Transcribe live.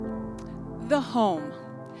the home.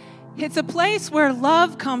 It's a place where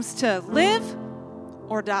love comes to live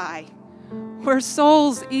or die, where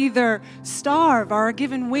souls either starve or are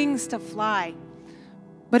given wings to fly.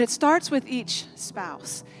 But it starts with each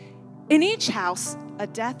spouse. In each house, a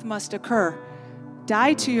death must occur.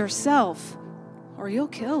 Die to yourself, or you'll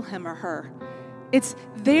kill him or her. It's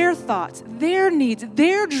their thoughts, their needs,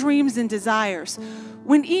 their dreams and desires.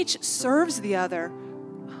 When each serves the other,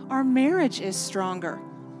 our marriage is stronger.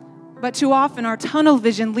 But too often, our tunnel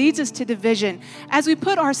vision leads us to division. As we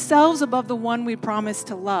put ourselves above the one we promise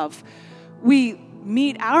to love, we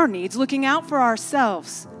meet our needs, looking out for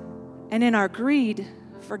ourselves, and in our greed,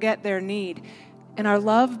 forget their need, and our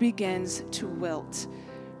love begins to wilt.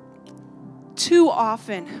 Too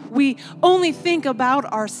often, we only think about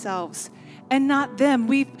ourselves and not them.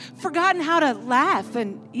 We've forgotten how to laugh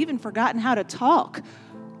and even forgotten how to talk.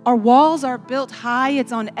 Our walls are built high.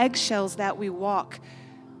 It's on eggshells that we walk.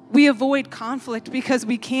 We avoid conflict because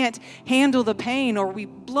we can't handle the pain, or we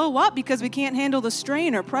blow up because we can't handle the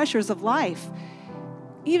strain or pressures of life.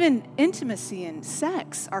 Even intimacy and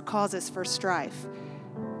sex are causes for strife.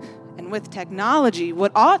 And with technology,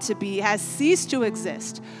 what ought to be has ceased to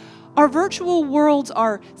exist. Our virtual worlds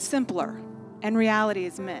are simpler, and reality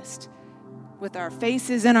is missed. With our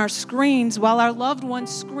faces and our screens, while our loved one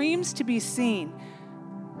screams to be seen.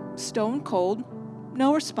 Stone cold,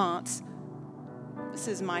 no response. This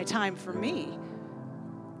is my time for me.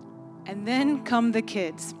 And then come the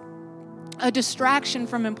kids. A distraction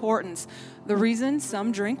from importance. The reason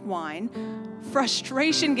some drink wine.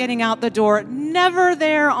 Frustration getting out the door. Never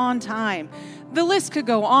there on time. The list could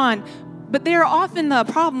go on, but they are often the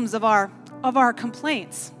problems of our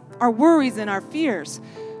complaints, our worries and our fears.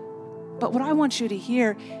 But what I want you to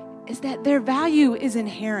hear is that their value is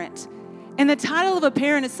inherent. And the title of a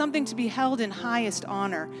parent is something to be held in highest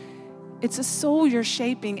honor. It's a soul you're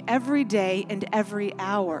shaping every day and every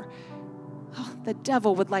hour. Oh, the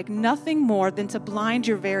devil would like nothing more than to blind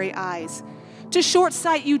your very eyes, to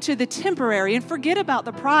short-sight you to the temporary and forget about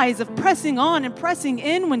the prize of pressing on and pressing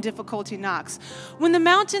in when difficulty knocks, when the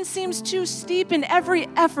mountain seems too steep and every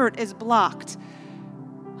effort is blocked.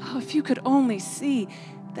 Oh, if you could only see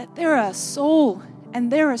that they're a soul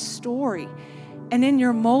and they're a story, and in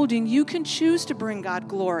your molding, you can choose to bring God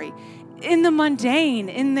glory in the mundane,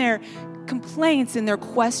 in their complaints, in their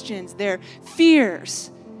questions, their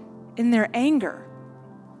fears, in their anger,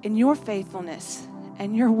 in your faithfulness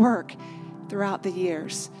and your work throughout the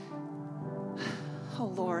years. Oh,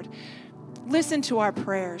 Lord, listen to our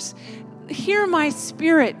prayers. Hear my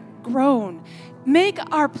spirit groan. Make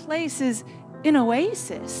our places an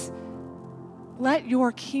oasis. Let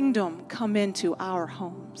your kingdom come into our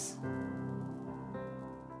homes.